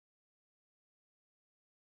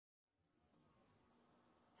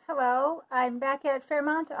Hello, I'm back at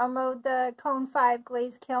Fairmount to unload the Cone 5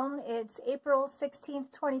 Glaze kiln. It's April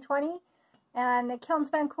 16th, 2020, and the kiln's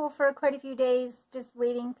been cool for quite a few days, just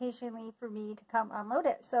waiting patiently for me to come unload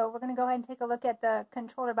it. So we're going to go ahead and take a look at the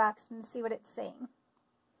controller box and see what it's saying.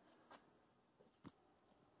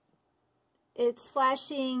 It's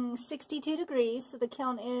flashing 62 degrees, so the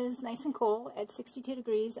kiln is nice and cool at 62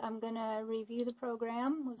 degrees. I'm going to review the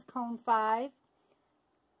program. It was Cone 5.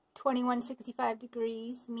 2165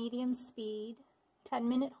 degrees, medium speed,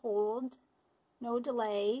 10-minute hold, no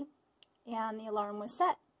delay, and the alarm was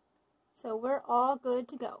set. So we're all good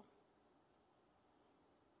to go.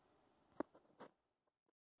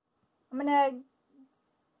 I'm going to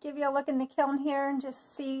give you a look in the kiln here and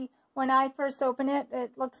just see when I first open it,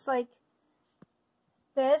 it looks like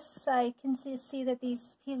this. I can see that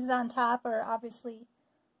these pieces on top are obviously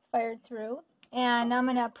fired through. And I'm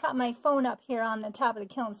going to prop my phone up here on the top of the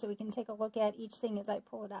kiln so we can take a look at each thing as I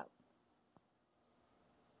pull it out.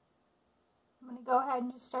 I'm going to go ahead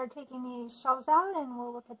and just start taking these shelves out and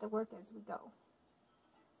we'll look at the work as we go.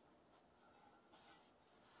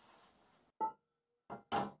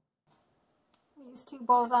 We used two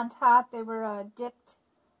bowls on top. They were dipped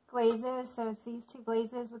glazes, so it's these two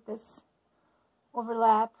glazes with this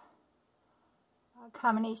overlap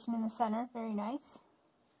combination in the center. Very nice.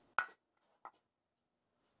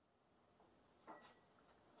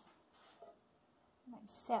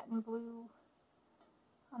 Nice satin blue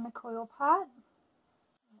on the coil pot.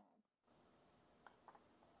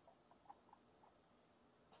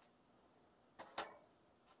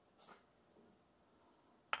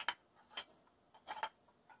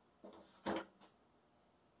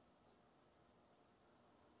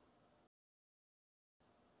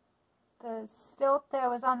 The stilt that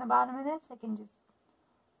was on the bottom of this, I can just,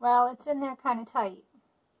 well, it's in there kind of tight.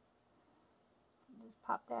 Just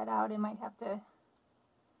pop that out. I might have to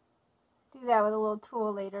do that with a little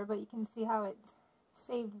tool later, but you can see how it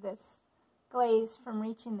saved this glaze from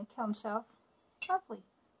reaching the kiln shelf. Lovely.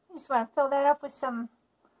 We just want to fill that up with some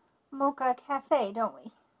mocha cafe, don't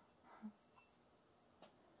we?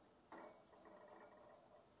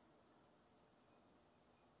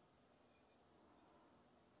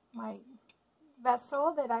 My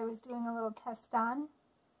vessel that I was doing a little test on.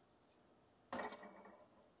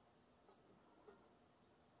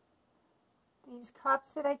 These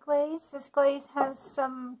cups that I glaze. This glaze has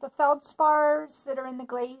the feldspars that are in the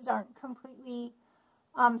glaze aren't completely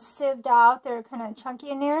sieved out. They're kind of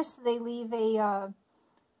chunky in there, so they leave a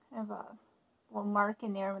kind of a little mark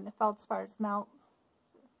in there when the feldspars melt.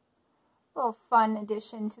 A little fun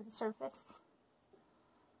addition to the surface.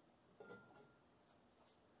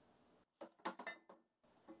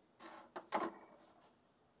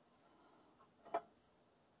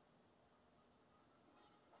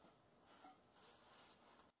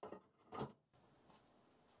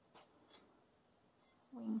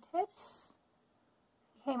 Wingtips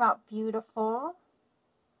came out beautiful.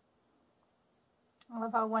 I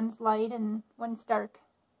love how one's light and one's dark.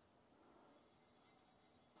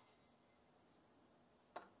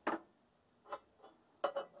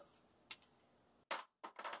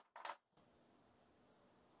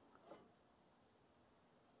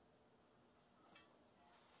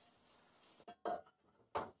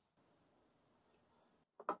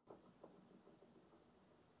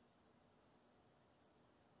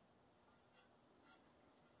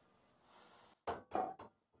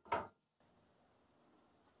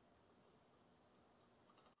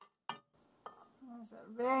 There's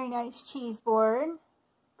a very nice cheese board.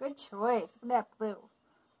 Good choice. Look at that blue.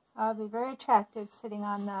 That'll be very attractive sitting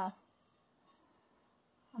on the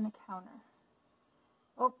counter.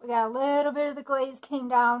 Oh, we got a little bit of the glaze came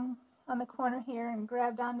down on the corner here and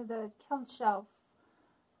grabbed onto the kiln shelf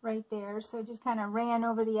right there. So it just kind of ran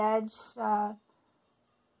over the edge.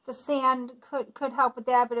 The sand could help with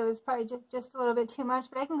that, but it was probably just a little bit too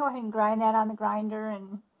much. But I can go ahead and grind that on the grinder,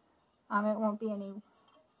 and it won't be any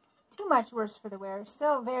too much worse for the wear.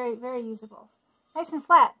 Still very, very usable. Nice and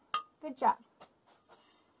flat. Good job.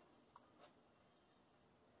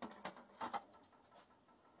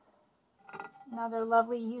 Another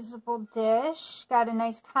lovely usable dish. Got a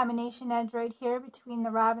nice combination edge right here between the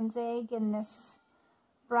robin's egg and this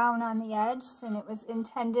brown on the edge, and it was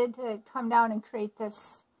intended to come down and create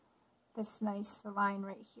this nice line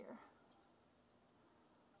right here.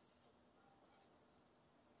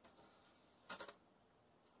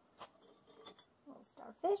 Little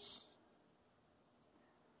starfish.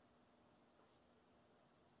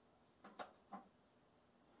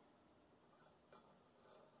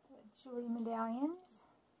 The jewelry medallions.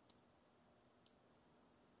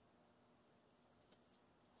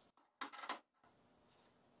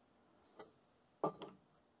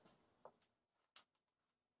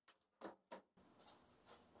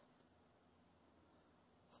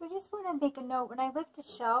 So I just want to make a note, when I lift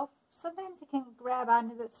a shelf, sometimes it can grab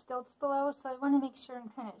onto the stilts below, so I want to make sure and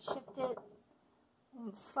kind of shift it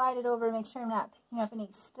and slide it over to make sure I'm not picking up any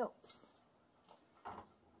stilts.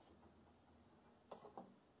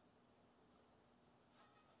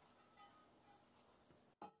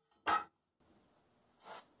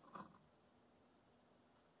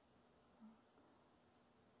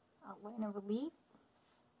 Outline a relief.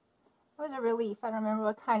 It was a relief. I don't remember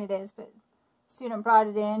what kind it is, but the student brought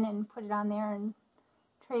it in and put it on there and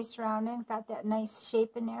traced around it. Got that nice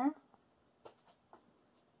shape in there.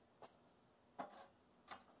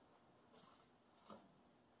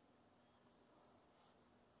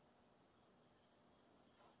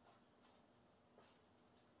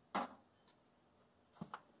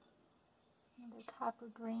 Another copper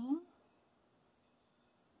green.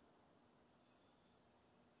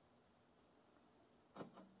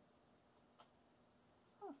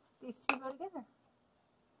 Oh, these two go together.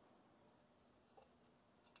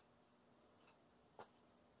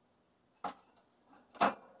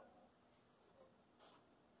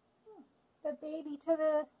 The baby to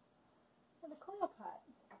the coil pot.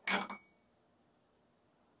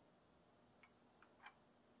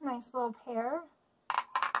 Nice little pair.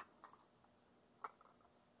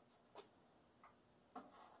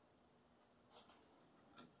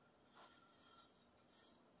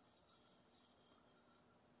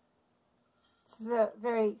 This is a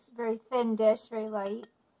very, very thin dish, very light,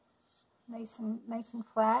 nice and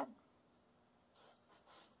flat.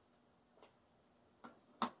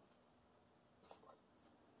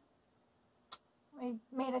 We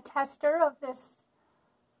made a tester of this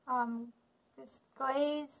this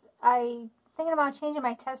glaze. I'm thinking about changing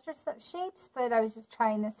my tester shapes, but I was just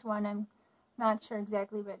trying this one. I'm not sure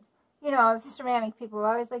exactly, but you know, ceramic people, we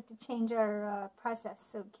always like to change our process,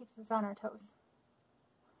 so it keeps us on our toes.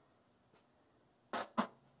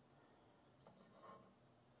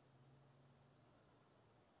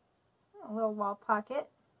 A little wall pocket,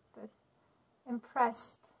 the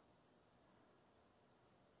impressed.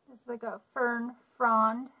 It's like a fern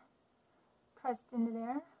frond pressed into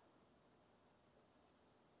there.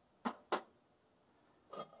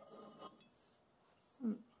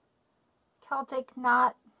 Some Celtic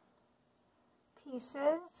knot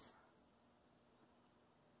pieces.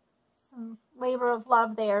 Some labor of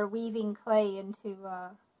love there, weaving clay into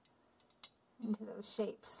those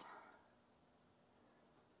shapes.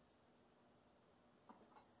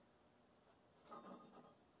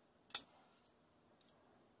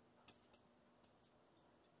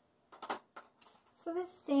 So this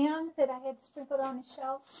sand that I had sprinkled on the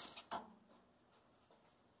shelf,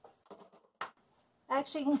 I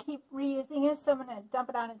actually can keep reusing it, so I'm going to dump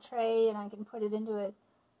it on a tray and I can put it into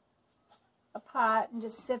a pot and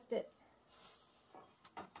just sift it.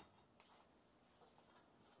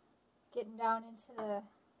 Getting down into the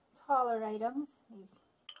taller items, these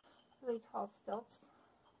really tall stilts.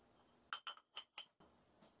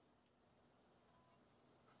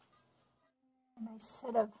 A nice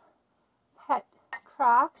set of pet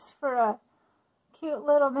Crocs for a cute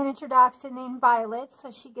little miniature dachshund named Violet, so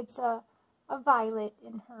she gets a violet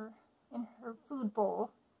in her food bowl.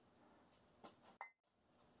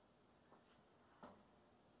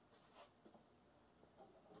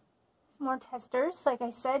 Some more testers, like I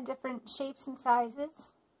said, different shapes and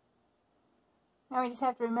sizes. Now we just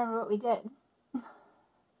have to remember what we did.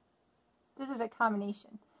 This is a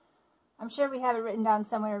combination. I'm sure we have it written down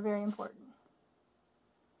somewhere, very important.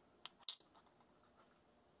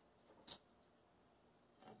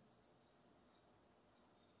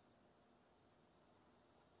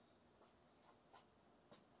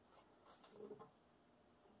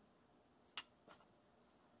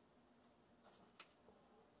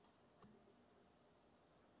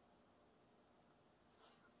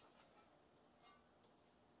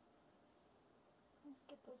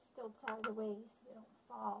 Get those stilts out of the way so they don't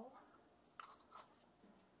fall.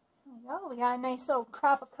 There we go. We got a nice little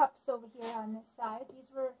crop of cups over here on this side.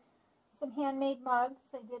 These were some handmade mugs.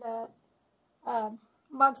 I did a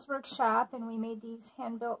mugs workshop and we made these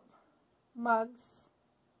hand-built mugs.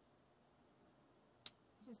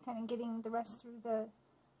 Just kind of getting the rest through the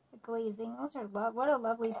glazing. Those are what a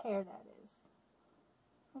lovely pair that is.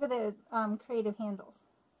 Look at the creative handles.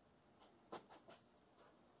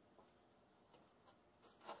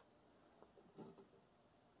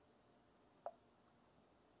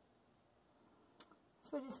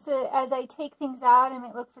 So just as I take things out, I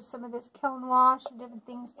might look for some of this kiln wash and different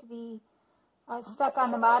things to be stuck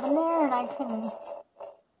on the bottom there, and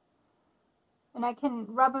I can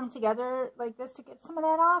rub them together like this to get some of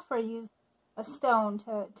that off, or use a stone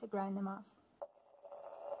to grind them off.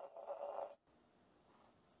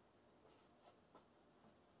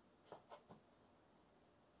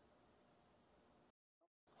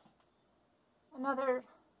 another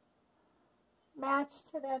match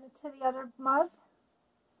to the other mug.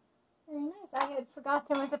 Very nice. I had forgot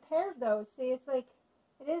there was a pair of those. See, it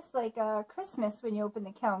is like Christmas when you open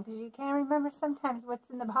the kiln, because you can't remember sometimes what's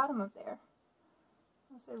in the bottom of there.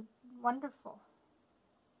 Those are wonderful.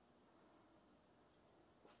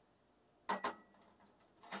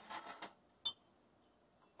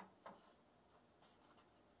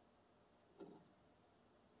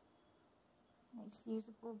 Nice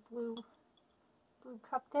usable blue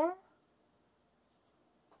cup there.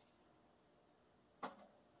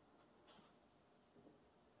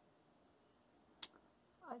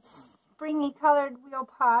 A springy colored wheel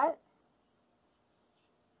pot.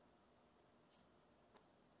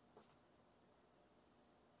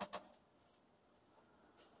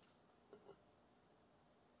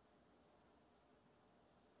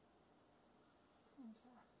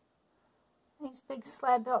 Nice big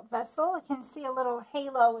slab built vessel. You can see a little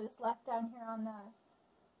halo is left down here on the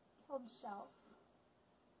kiln shelf.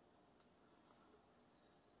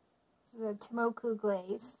 This is a Tomoku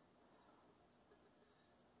glaze.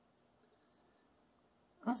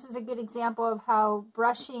 This is a good example of how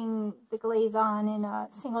brushing the glaze on in a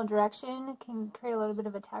single direction can create a little bit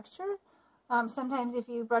of a texture. Sometimes if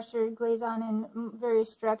you brush your glaze on in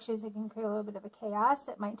various directions, it can create a little bit of a chaos.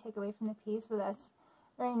 It might take away from the piece, so that's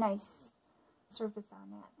very nice surface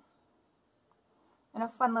on that. And a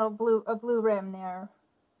fun little blue rim there.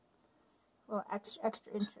 A little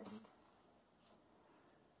extra interest.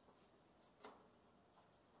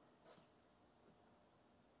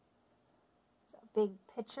 Big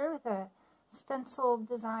picture with a stenciled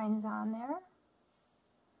designs on there.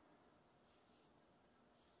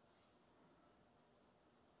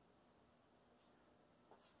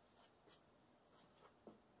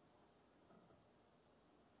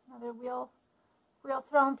 Another wheel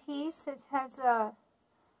thrown piece. It has a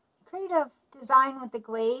creative design with the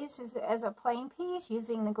glaze as a plain piece,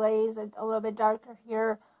 using the glaze a little bit darker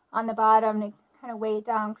here on the bottom to kind of weigh it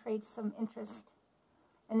down, create some interest.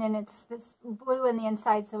 And then it's this blue in the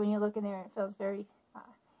inside, so when you look in there, it feels very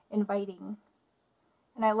inviting.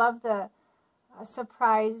 And I love the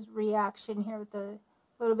surprise reaction here with the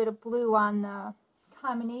little bit of blue on the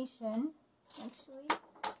combination. Actually,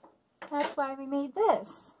 that's why we made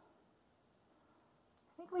this.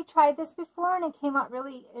 I think we tried this before, and it came out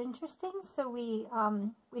really interesting, so we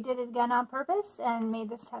did it again on purpose and made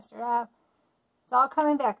this tester. It's all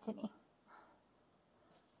coming back to me.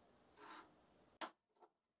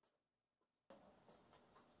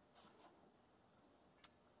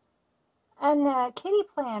 And the kitty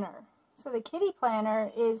planner. So the kitty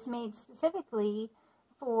planner is made specifically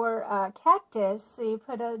for cactus. So you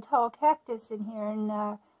put a tall cactus in here,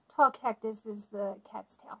 and tall cactus is the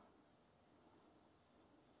cat's tail.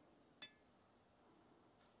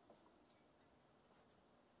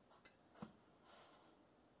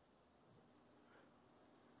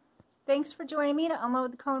 Thanks for joining me to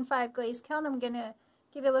unload the Cone 5 glaze kiln. I'm going to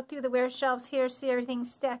give you a look through the wear shelves here, see everything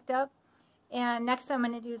stacked up. And next I'm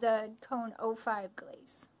going to do the Cone 05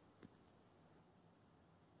 glaze.